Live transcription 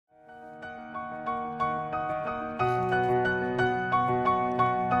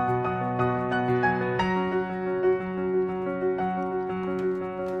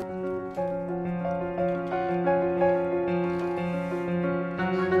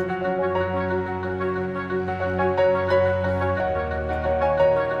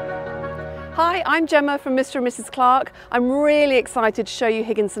Hi, I'm Gemma from Mr. and Mrs. Clarke. I'm really excited to show you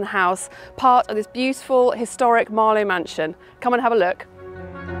Higginson House, part of this beautiful historic Marlow mansion. Come and have a look.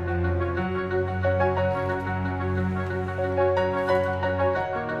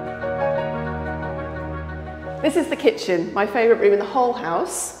 This is the kitchen, my favourite room in the whole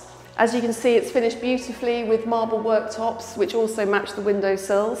house. As you can see, it's finished beautifully with marble worktops, which also match the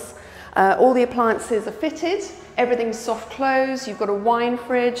windowsills. All the appliances are fitted, everything's soft close, you've got a wine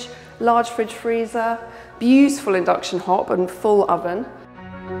fridge, large fridge freezer, beautiful induction hob and full oven.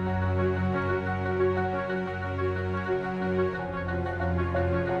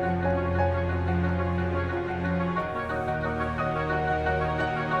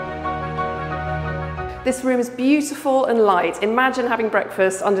 This room is beautiful and light. Imagine having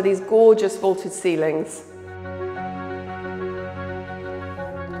breakfast under these gorgeous vaulted ceilings.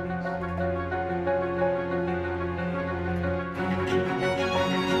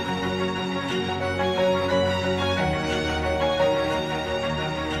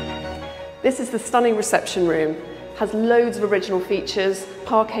 This is the stunning reception room. It has loads of original features,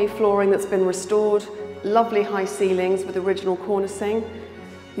 parquet flooring that's been restored, lovely high ceilings with original cornicing.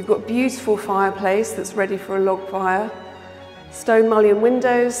 You've got a beautiful fireplace that's ready for a log fire, stone mullion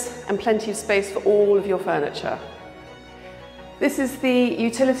windows and plenty of space for all of your furniture. This is the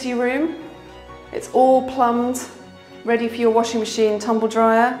utility room. It's all plumbed, ready for your washing machine, tumble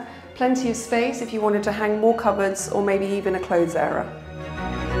dryer, plenty of space if you wanted to hang more cupboards or maybe even a clothes area.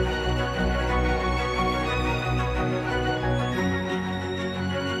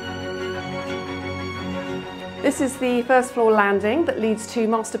 This is the first floor landing that leads to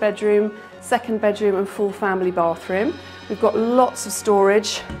master bedroom, second bedroom and full family bathroom. We've got lots of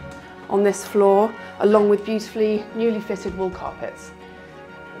storage on this floor, along with beautifully newly fitted wool carpets.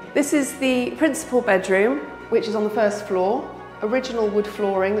 This is the principal bedroom, which is on the first floor. Original wood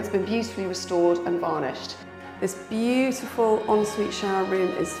flooring that's been beautifully restored and varnished. This beautiful ensuite shower room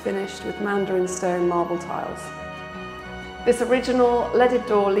is finished with mandarin stone marble tiles. This original leaded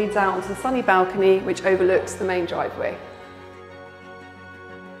door leads out onto the sunny balcony which overlooks the main driveway.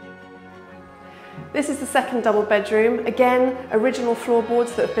 This is the second double bedroom. Again, original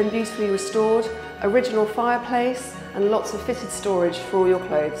floorboards that have been beautifully restored, original fireplace and lots of fitted storage for all your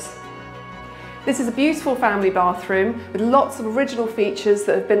clothes. This is a beautiful family bathroom with lots of original features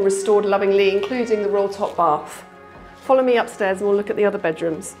that have been restored lovingly, including the roll top bath. Follow me upstairs and we'll look at the other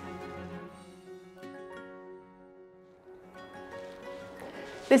bedrooms.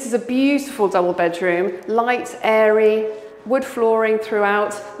 This is a beautiful double bedroom, light, airy, wood flooring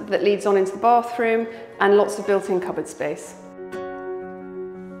throughout that leads on into the bathroom and lots of built-in cupboard space.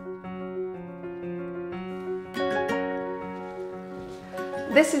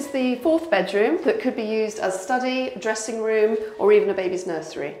 This is the fourth bedroom that could be used as a study, dressing room or even a baby's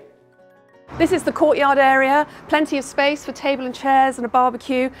nursery. This is the courtyard area, plenty of space for table and chairs and a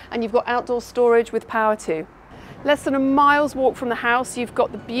barbecue, and you've got outdoor storage with power too. Less than a mile's walk from the house, you've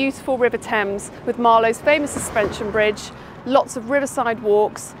got the beautiful River Thames with Marlow's famous suspension bridge, lots of riverside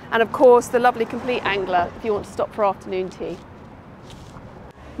walks, and of course the lovely Complete Angler if you want to stop for afternoon tea.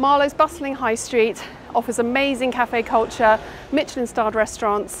 Marlow's bustling high street offers amazing cafe culture, Michelin-starred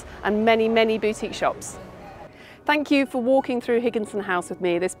restaurants, and many, many boutique shops. Thank you for walking through Higginson House with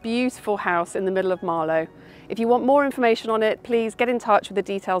me, this beautiful house in the middle of Marlow. If you want more information on it, please get in touch with the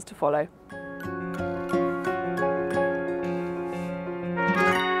details to follow.